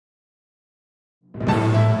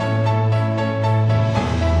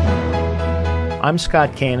I'm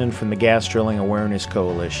Scott Cannon from the Gas Drilling Awareness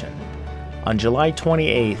Coalition. On July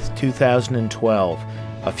 28, 2012,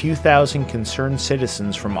 a few thousand concerned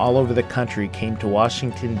citizens from all over the country came to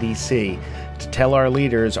Washington, D.C. to tell our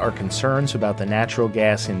leaders our concerns about the natural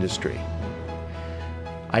gas industry.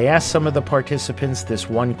 I asked some of the participants this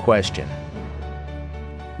one question: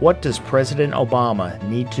 what does President Obama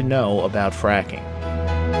need to know about fracking?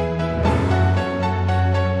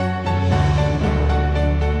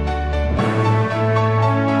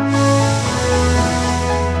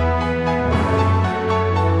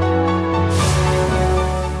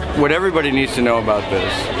 What everybody needs to know about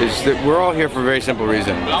this is that we're all here for a very simple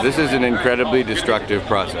reason. This is an incredibly destructive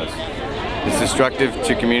process. It's destructive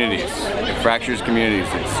to communities. It fractures communities.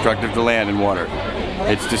 It's destructive to land and water.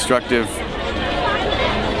 It's destructive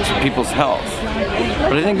to people's health.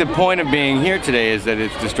 But I think the point of being here today is that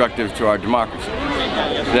it's destructive to our democracy.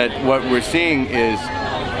 That what we're seeing is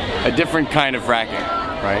a different kind of fracking,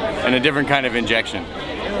 right? And a different kind of injection.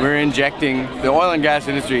 We're injecting, the oil and gas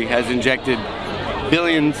industry has injected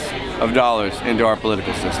billions of dollars into our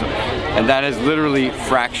political system. And that has literally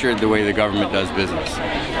fractured the way the government does business.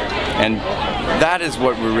 And that is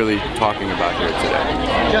what we're really talking about here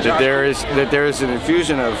today. That there is an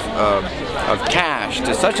infusion of cash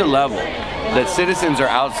to such a level that citizens are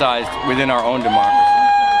outsized within our own democracy.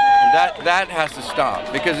 And that has to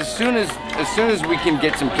stop, because as soon as we can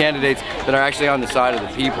get some candidates that are actually on the side of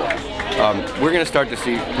the people, we're going to start to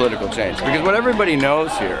see political change. Because what everybody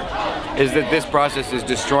knows here is that this process is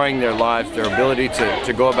destroying their lives, their ability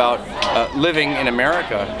to go about living in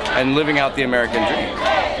America and living out the American dream.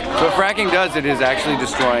 So what fracking does, it is actually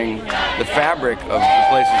destroying the fabric of the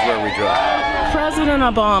places where we drill. President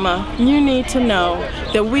Obama, you need to know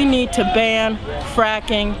that we need to ban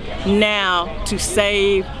fracking now to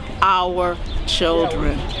save our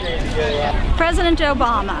children. President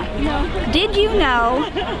Obama, did you know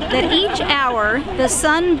that each hour the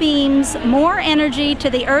sun beams more energy to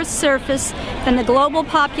the Earth's surface than the global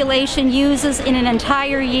population uses in an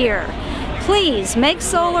entire year? Please make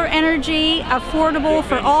solar energy affordable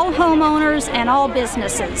for all homeowners and all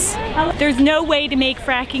businesses. There's no way to make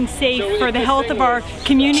fracking safe for the health of our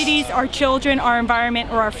communities, our children, our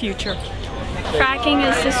environment, or our future. Fracking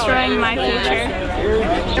is destroying my future.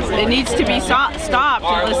 It needs to be stopped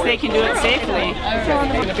unless they can do it safely.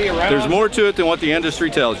 There's more to it than what the industry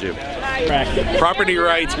tells you. Property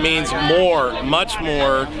rights means more, much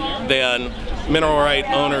more than mineral right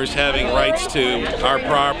owners having rights to our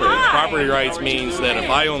property. Property rights means that if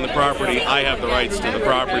I own the property, I have the rights to the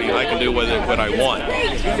property. I can do with it what I want.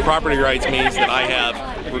 Property rights means that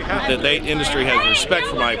the industry has respect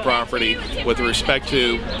for my property with respect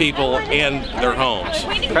to people and their homes.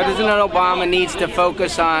 President Obama needs to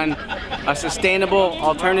focus on a sustainable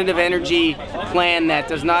alternative energy plan that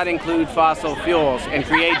does not include fossil fuels and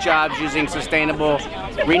create jobs using sustainable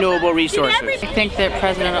renewable resources. I think that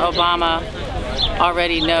President Obama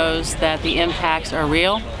already knows that the impacts are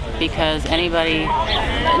real, because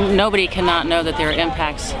nobody cannot know that there are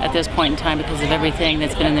impacts at this point in time because of everything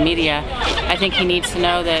that's been in the media. I think he needs to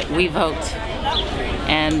know that we vote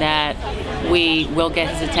and that we will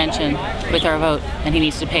get his attention with our vote, and he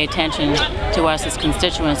needs to pay attention to us as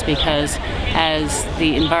constituents, because as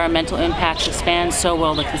the environmental impacts expand, so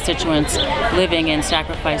will the constituents living in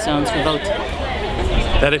sacrifice zones who vote.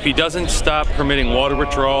 That if he doesn't stop permitting water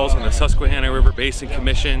withdrawals in the Susquehanna River Basin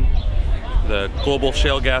Commission, the Global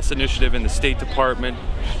Shale Gas Initiative in the State Department,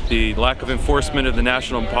 the lack of enforcement of the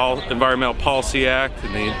National Environmental Policy Act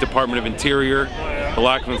and the Department of Interior, the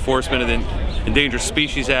lack of enforcement of the Endangered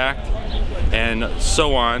Species Act, and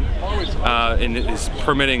so on, in his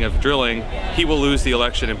permitting of drilling, he will lose the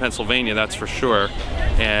election in Pennsylvania, that's for sure,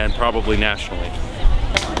 and probably nationally.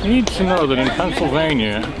 You need to know that in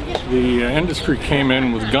Pennsylvania, the industry came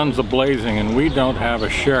in with guns a-blazing, and we don't have a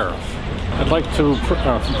sheriff. I'd like to, for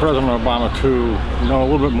President Obama to know a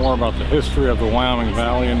little bit more about the history of the Wyoming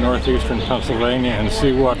Valley in northeastern Pennsylvania and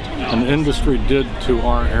see what an industry did to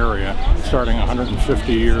our area starting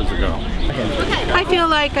 150 years ago. I feel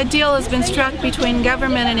like a deal has been struck between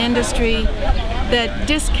government and industry that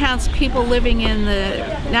discounts people living in the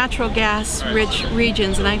natural gas-rich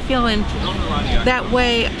regions, and I feel in that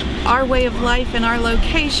way our way of life and our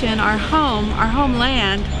location, our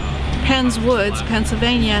homeland, Penns Woods,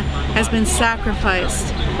 Pennsylvania, has been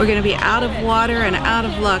sacrificed. We're going to be out of water and out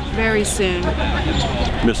of luck very soon.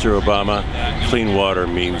 Mr. Obama, clean water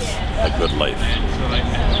means a good life.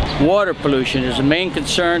 Water pollution is the main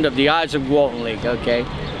concern of the Isaac Walton League, okay?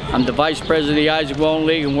 I'm the vice president of the Isaac Walton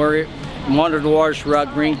League, and we're monitored waters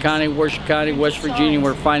throughout Greene County, Worcester County, West Virginia.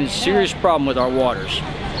 We're finding a serious problem with our waters.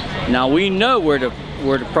 Now we know where the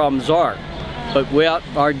problems are. but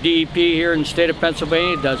our DEP here in the state of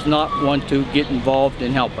Pennsylvania does not want to get involved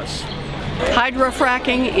and help us.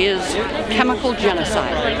 Hydrofracking is chemical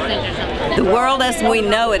genocide. The world as we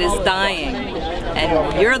know it is dying,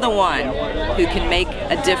 and you're the one who can make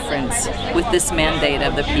a difference with this mandate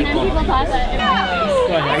of the people.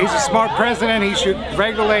 He's a smart president. He should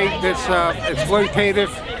regulate this exploitative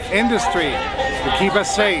industry to keep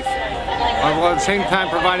us safe, while at the same time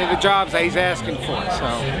providing the jobs that he's asking for. So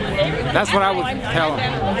that's what I would tell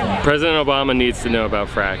him. President Obama needs to know about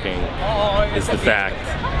fracking is the fact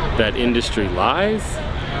that industry lies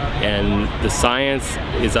and the science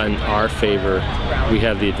is in our favor. We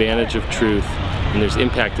have the advantage of truth, and there's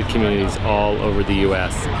impacted communities all over the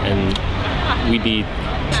U.S. and we need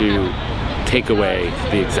to take away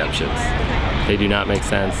the exemptions. They do not make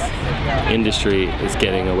sense. Industry is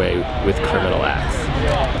getting away with criminal acts.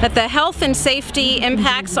 That the health and safety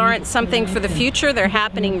impacts aren't something for the future, they're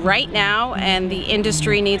happening right now, and the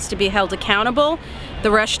industry needs to be held accountable.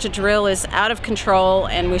 The rush to drill is out of control,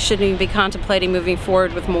 and we shouldn't even be contemplating moving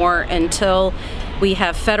forward with more until we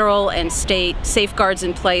have federal and state safeguards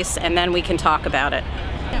in place, and then we can talk about it.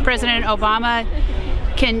 President Obama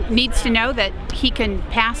needs to know that he can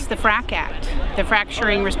pass the FRAC Act, the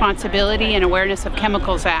Fracturing Responsibility and Awareness of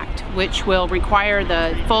Chemicals Act, which will require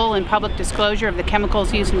the full and public disclosure of the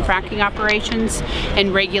chemicals used in fracking operations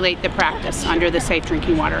and regulate the practice under the Safe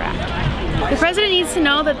Drinking Water Act. The president needs to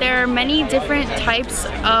know that there are many different types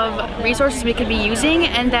of resources we could be using,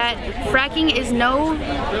 and that fracking is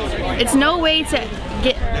no way to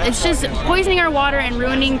it's just poisoning our water and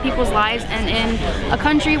ruining people's lives, and in a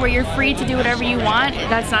country where you're free to do whatever you want,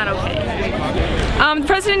 that's not okay. The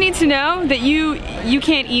president needs to know that you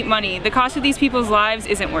can't eat money. The cost of these people's lives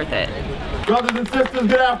isn't worth it. Brothers and sisters,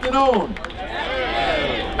 good afternoon.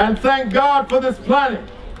 And thank God for this planet.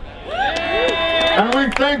 And we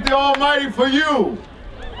thank the Almighty for you,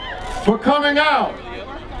 for coming out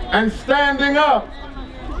and standing up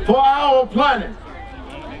for our planet.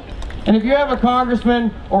 And if you have a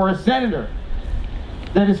congressman or a senator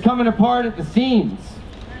that is coming apart at the seams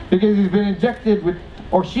because he's been injected with,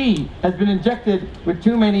 or she has been injected with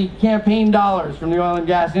too many campaign dollars from the oil and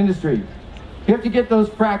gas industry, you have to get those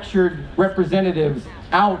fractured representatives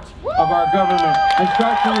out of our government and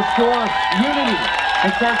start to restore unity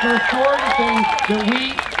and start to restore the things that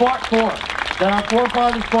we fought for, that our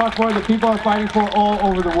forefathers fought for, that people are fighting for all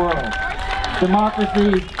over the world.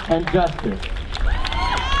 Democracy and justice.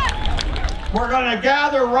 We're going to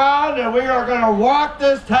gather around and we are going to walk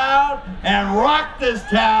this town and rock this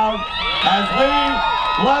town as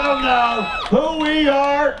we let them know who we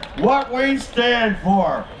are, what we stand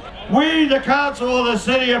for. We, the council of the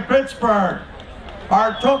city of Pittsburgh,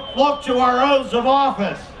 look to our oaths of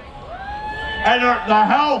office and the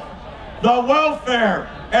health, the welfare,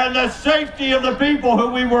 and the safety of the people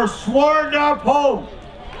who we were sworn to uphold.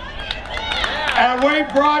 And we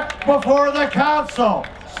brought before the council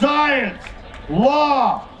science,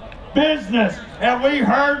 law, business, and we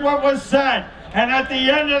heard what was said. And at the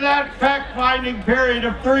end of that fact-finding period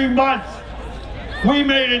of 3 months, we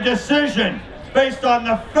made a decision based on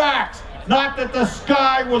the facts, not that the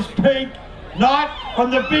sky was pink, not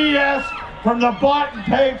from the BS, from the bought and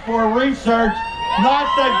paid for research, not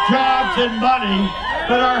the jobs and money,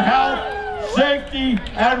 but our health, safety,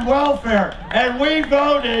 and welfare. And we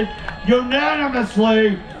voted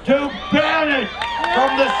unanimously to ban it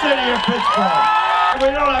from the city of Pittsburgh. We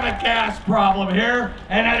don't have a gas problem here,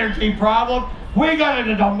 an energy problem. We got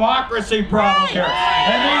a democracy problem here.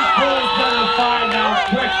 And these fools better find out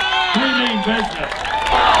quick we mean business.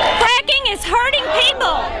 Fracking is hurting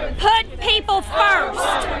people. Put people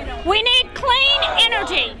first. We need clean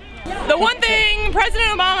energy. The one thing President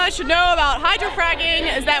Obama should know about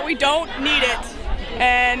hydrofracking is that we don't need it.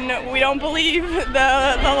 And we don't believe the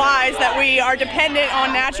lies that we are dependent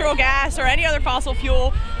on natural gas or any other fossil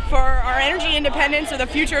fuel for our energy independence or the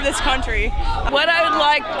future of this country. What I would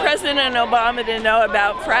like President Obama to know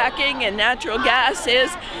about fracking and natural gas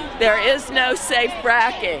is there is no safe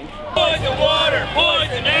fracking. Poison water,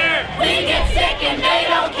 poison air. We get sick and they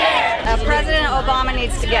don't care. President Obama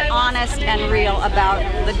needs to get honest and real about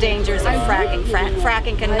the dangers of fracking.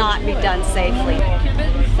 Fracking cannot be done safely.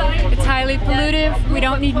 It's highly pollutive, we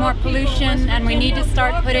don't need more pollution, and we need to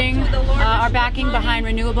start putting our backing behind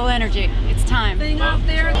renewable energy. It's time.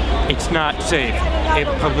 It's not safe. It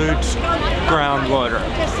pollutes groundwater.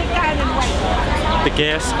 The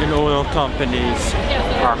gas and oil companies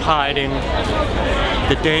are hiding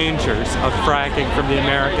the dangers of fracking from the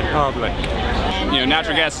American public.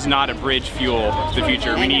 natural gas is not a bridge fuel to the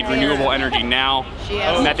future. We need renewable energy now.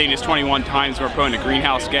 Methane is 21 times more potent to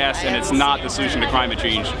greenhouse gas, and it's not the solution to climate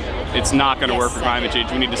change. It's not going to work for climate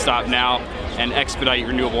change. We need to stop now and expedite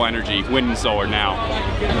renewable energy, wind and solar now.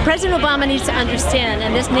 President Obama needs to understand,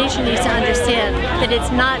 and this nation needs to understand, that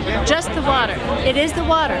it's not just the water. It is the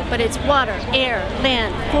water, but it's water, air,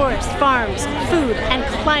 land, forest, farms, food, and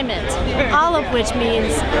climate, all of which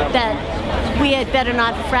means that we had better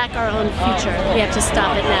not frack our own future. We have to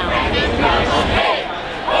stop it now. Hey,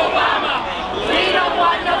 Obama!